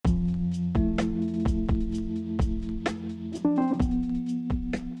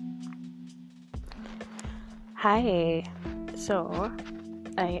Hi. So,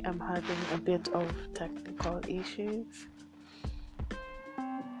 I am having a bit of technical issues.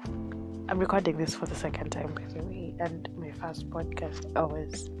 I'm recording this for the second time, by the way, and my first podcast, I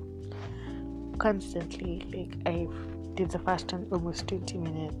was constantly I did the first one almost 20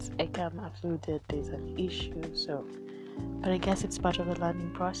 minutes. I can't upload it, there's an issue, but I guess it's part of the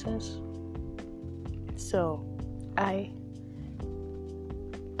learning process. So, I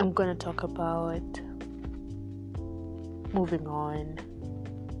am going to talk about moving on,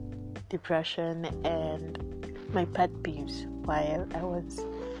 depression, and my pet peeves while I was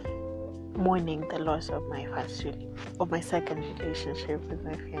mourning the loss of my second relationship with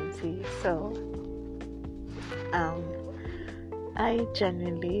my fiancé. So I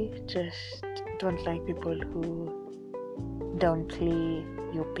genuinely just don't like people who downplay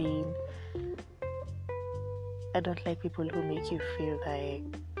your pain. I don't like people who make you feel like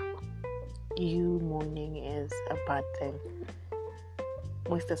you mourning is a bad thing,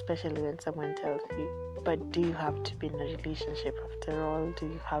 most especially when someone tells you, but do you have to be in a relationship after all? Do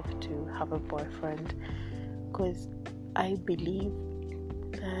you have to have a boyfriend? Because I believe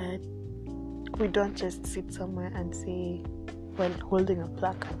that we don't just sit somewhere and say, when holding a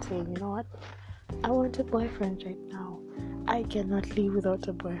plaque and saying, you know what, I want a boyfriend right now, I cannot live without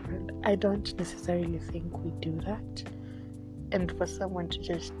a boyfriend. I don't necessarily think we do that. And for someone to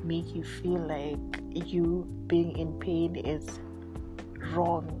just make you feel like you being in pain is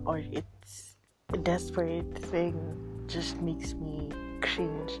wrong or it's a desperate thing just makes me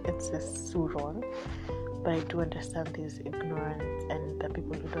cringe. It's just so wrong. But I do understand this ignorance and the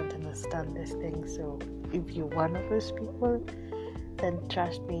people who don't understand this thing. So if you're one of those people, then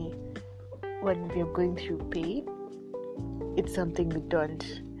trust me, when we're going through pain, it's something we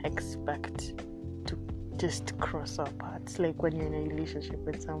don't expect to just cross our paths. Like when you're in a relationship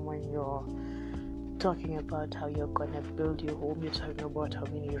with someone, you're talking about how you're gonna build your home, you're talking about how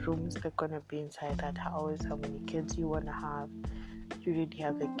many rooms they're gonna be inside that house, how many kids you wanna have. You already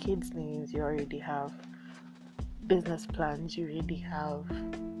have the kids' names, you already have business plans, you already have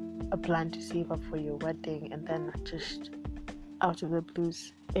a plan to save up for your wedding, and then just out of the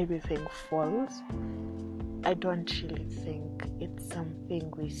blues everything falls. I don't really think it's something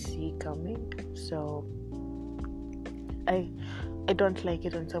we see coming. So I don't like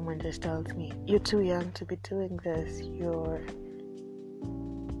it when someone just tells me, you're too young to be doing this, you're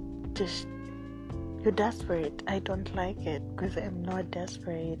desperate. I don't like it because I'm not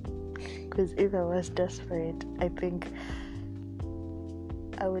desperate. Because if I was desperate, I think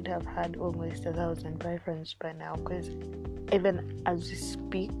I would have had almost 1,000 boyfriends by now. Because even as we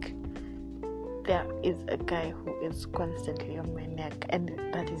speak, there is a guy who is constantly on my neck, and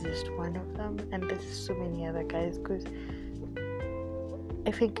that is just one of them. And there's so many other guys. Because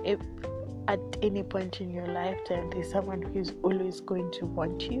I think if at any point in your lifetime there's someone who's always going to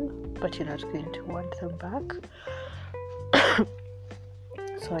want you, but you're not going to want them back.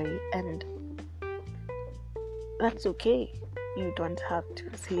 Sorry, and that's okay. You don't have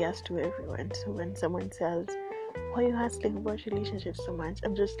to say yes to everyone. So when someone says, why are you asking about relationships so much?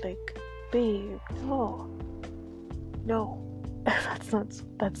 I'm just like, babe, no,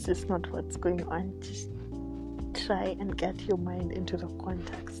 that's just not what's going on. Just try and get your mind into the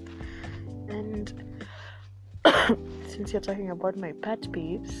context. And since you're talking about my pet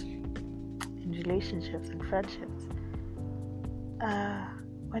peeves in relationships and friendships,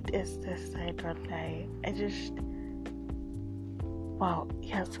 what is this? I don't lie.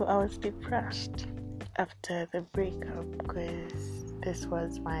 So I was depressed after the breakup because this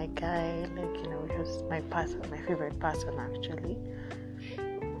was my guy, he was my favorite person actually.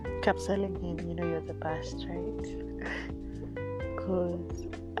 Kept telling him, you're the best, right? Because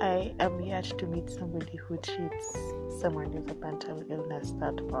I am yet to meet somebody who treats someone with a mental illness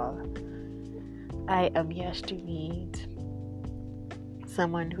that well. I am yet to meet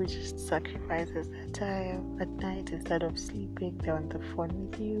someone who just sacrifices their time at night instead of sleeping. They're on the phone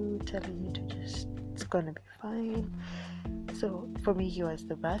with you, telling you it's gonna be fine. So for me, he was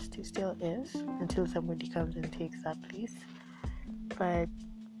the best. He still is until somebody comes and takes that place. But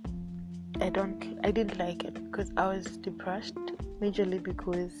I didn't like it because I was depressed, majorly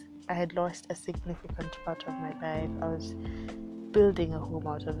because I had lost a significant part of my life. I was building a home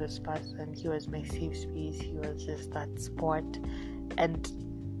out of this person. He was my safe space. He was just that spot, and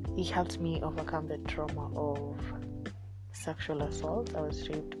he helped me overcome the trauma of sexual assault. I was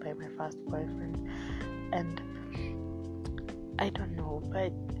raped by my first boyfriend, and I don't know,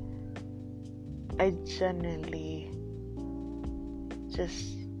 but I genuinely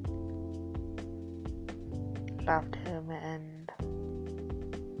just loved him, and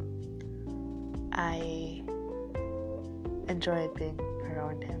I enjoyed being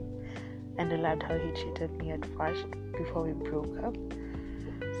around him. And I loved how he treated me at first before we broke up.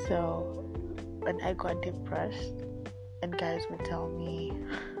 So when I got depressed, and guys would tell me,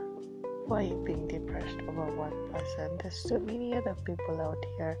 why are you being depressed over one person? There's so many other people out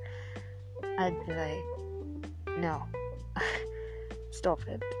here. I'd be like, no, stop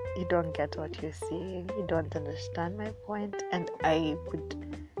it. You don't get what you're saying. You don't understand my point. And I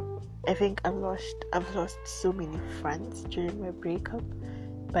think I've lost so many friends during my breakup,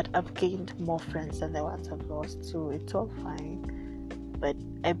 but I've gained more friends than the ones I've lost, so it's all fine. But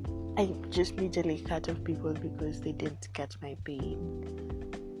I just majorly cut off people because they didn't get my pain.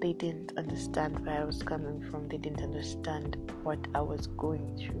 They didn't understand where I was coming from. They didn't understand what I was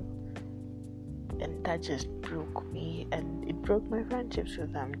going through. And that just broke me, and it broke my friendships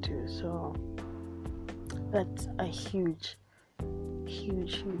with them too. So that's a huge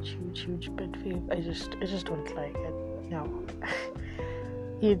pet peeve. I just don't like it. No.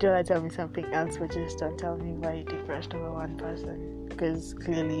 You don't tell me something else, but just don't tell me why you're depressed over one person, because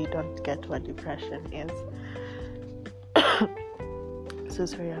clearly you don't get what depression is. So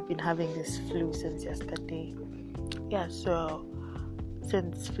sorry, I've been having this flu since yesterday. Yeah, so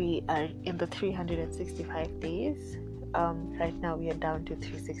since we are in the 365 days, right now we are down to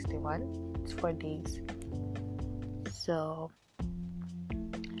 361. It's 4 days. So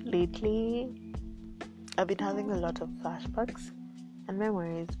lately I've been having a lot of flashbacks and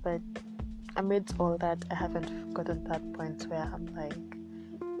memories, but amidst all that, I haven't gotten that point where I'm like,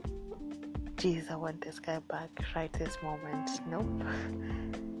 geez, I want this guy back right this moment. Nope,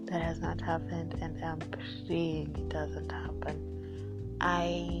 that has not happened, and I'm praying it doesn't happen.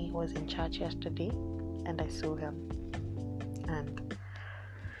 I was in church yesterday and I saw him, and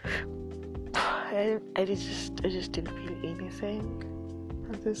I just didn't feel anything.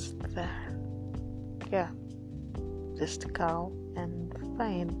 I'm just there, yeah, just calm and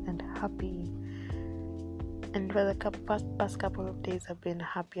fine and happy. And for the past couple of days, I've been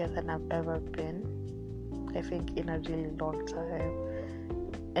happier than I've ever been, I think, in a really long time.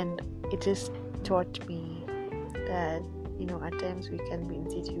 And it just taught me that, at times we can be in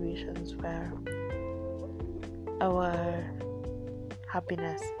situations where our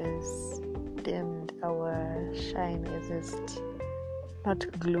happiness is dimmed, our shine is just not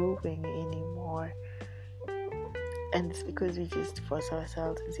glowing anymore. And it's because we just force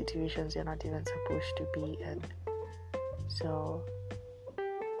ourselves in situations you're not even supposed to be in. So,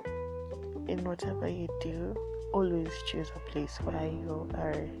 in whatever you do, always choose a place where you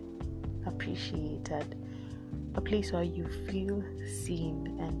are appreciated, a place where you feel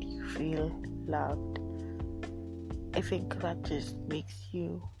seen and you feel loved. I think that just makes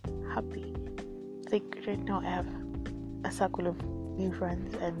you happy. Like right now, I have a circle of new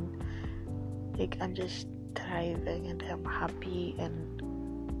friends, and I'm just thriving and I'm happy, and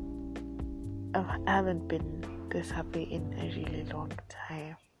I haven't been this happy in a really long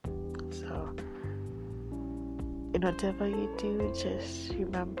time. So in whatever you do, just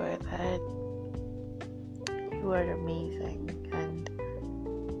remember that you are amazing, and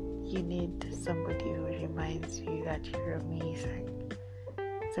you need somebody who reminds you that you're amazing.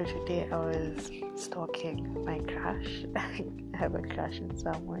 So today I was stalking my crush. I have a crush on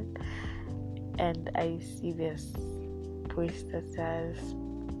someone, and I see this post that says,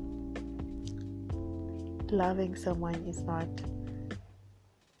 loving someone is not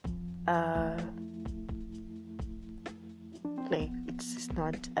it's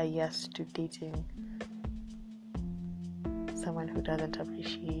not a yes to dating someone who doesn't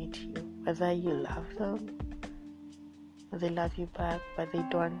appreciate you. Whether you love them or they love you back, but they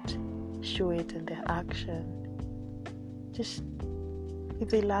don't show it in their action. Just if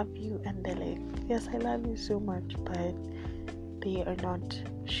they love you and they're like, yes, I love you so much, but they are not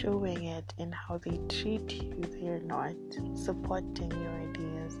showing it in how they treat you, they're not supporting your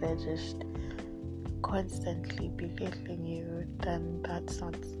ideas, they're just constantly belittling you, then that's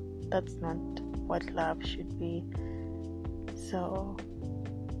not what love should be. So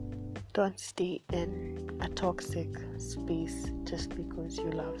don't stay in a toxic space just because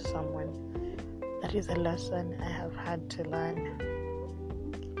you love someone. That is a lesson I have had to learn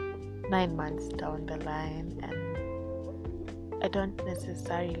 9 months down the line, and I don't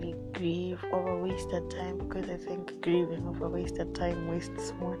necessarily grieve over wasted time, because I think grieving over wasted time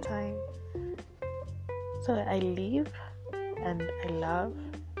wastes more time. So I live and I love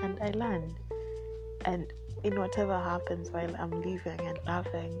and I learn, and in whatever happens while I'm living and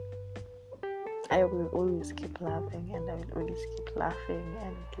loving, I will always keep loving, and I will always keep laughing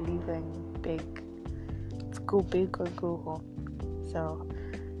and living big. Let's go big or go home. So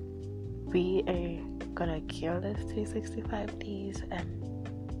be a gonna kill this 365 days and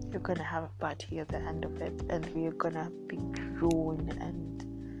you're gonna have a party at the end of it, and we're gonna be grown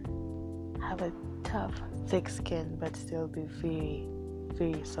and have a tough, thick skin, but still be very,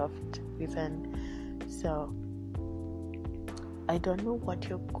 very soft within. So I don't know what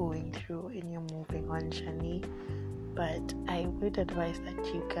you're going through in your moving on journey, but I would advise that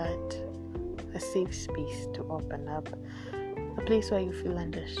you get a safe space to open up, a place where you feel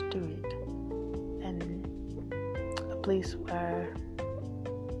understood, and a place where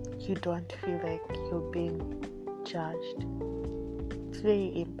you don't feel like you're being judged. It's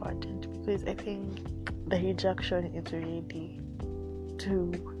very important, because I think the rejection is already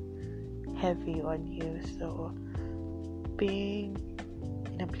too heavy on you. So being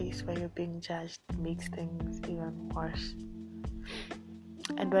in a place where you're being judged makes things even worse.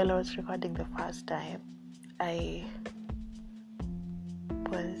 And while I was recording the first time, I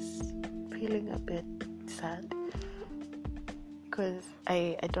was feeling a bit sad, because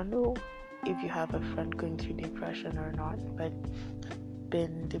I don't know if you have a friend going through depression or not, but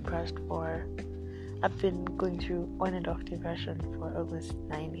I've been going through on and off depression for almost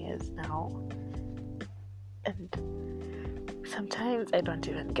 9 years now, and sometimes I don't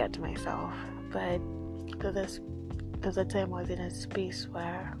even get myself. But there's a time I was in a space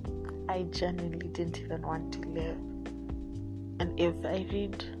where I genuinely didn't even want to live, and if I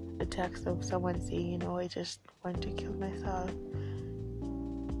read a text of someone saying, I just want to kill myself,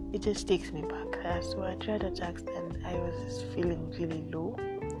 it just takes me back. So I read a text and I was just feeling really low,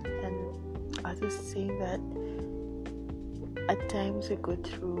 and I was just saying that at times we go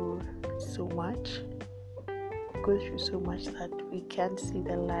through so much that we can't see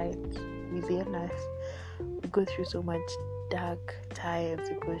the light within us. We go through so much dark times,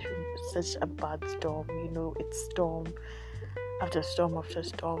 we go through such a bad storm, it's storm after storm after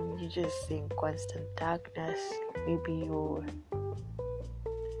storm. You just see constant darkness. Maybe you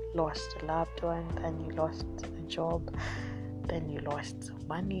lost a loved one, then you lost a job, then you lost some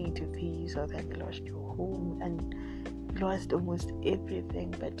money to thieves, or then you lost your home, and you lost almost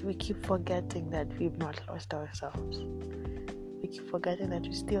everything. But we keep forgetting that we've not lost ourselves. We keep forgetting that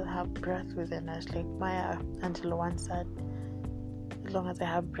we still have breath within us. Like Maya Angelou once said, as long as I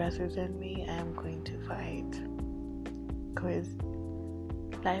have breath within me, I am going to fight, because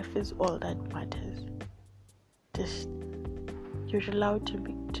life is all that matters. Just you're allowed to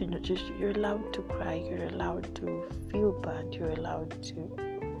be, you're allowed to cry, you're allowed to feel bad, you're allowed to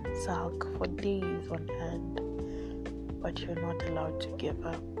sulk for days on end, but you're not allowed to give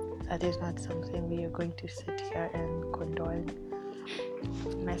up. That is not something we are going to sit here and condone.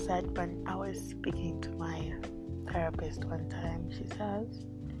 And I said, when I was speaking to my therapist one time, she says,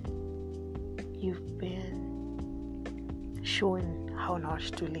 you've been shown how not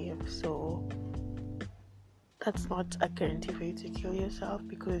to live, so that's not a guarantee for you to kill yourself,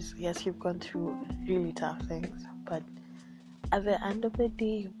 because yes, you've gone through really tough things, but at the end of the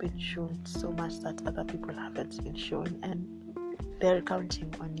day, you've been shown so much that other people haven't been shown, and they're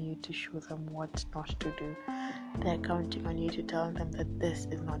counting on you to show them what not to do. They're counting on you to tell them that this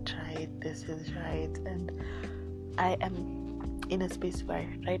is not right, this is right. And I am in a space where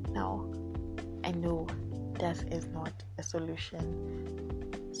right now I know death is not a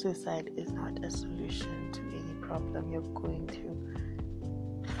solution. Suicide is not a solution to any problem you're going through.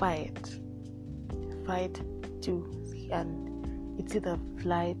 Fight to the end. It's either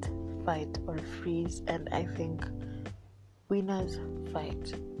flight, fight, or freeze. And I think winners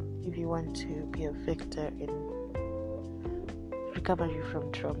fight. If you want to be a victor in recovery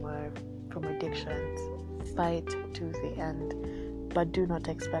from trauma, from addictions, fight to the end, but do not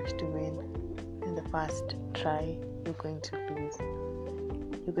expect to win in the first try. You're going to lose.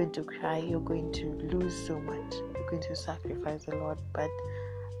 You're going to cry, you're going to lose so much, you're going to sacrifice a lot, but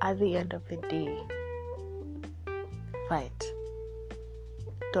at the end of the day, fight.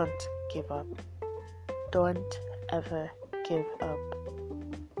 Don't give up. Don't ever give up.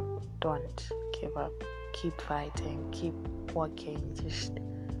 Don't give up. Keep fighting, keep walking, just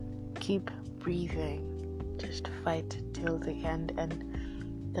keep breathing. Just fight till the end,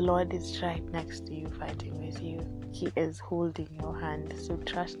 and the Lord is right next to you, fighting with you. He is holding your hand, so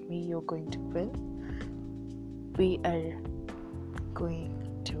trust me, you're going to win. We are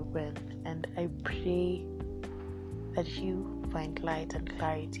going to win, and I pray that you find light and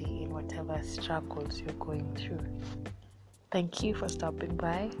clarity in whatever struggles you're going through. Thank you for stopping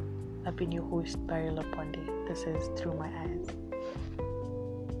by. I've been your host, Barry Laponde. This is Through My Eyes.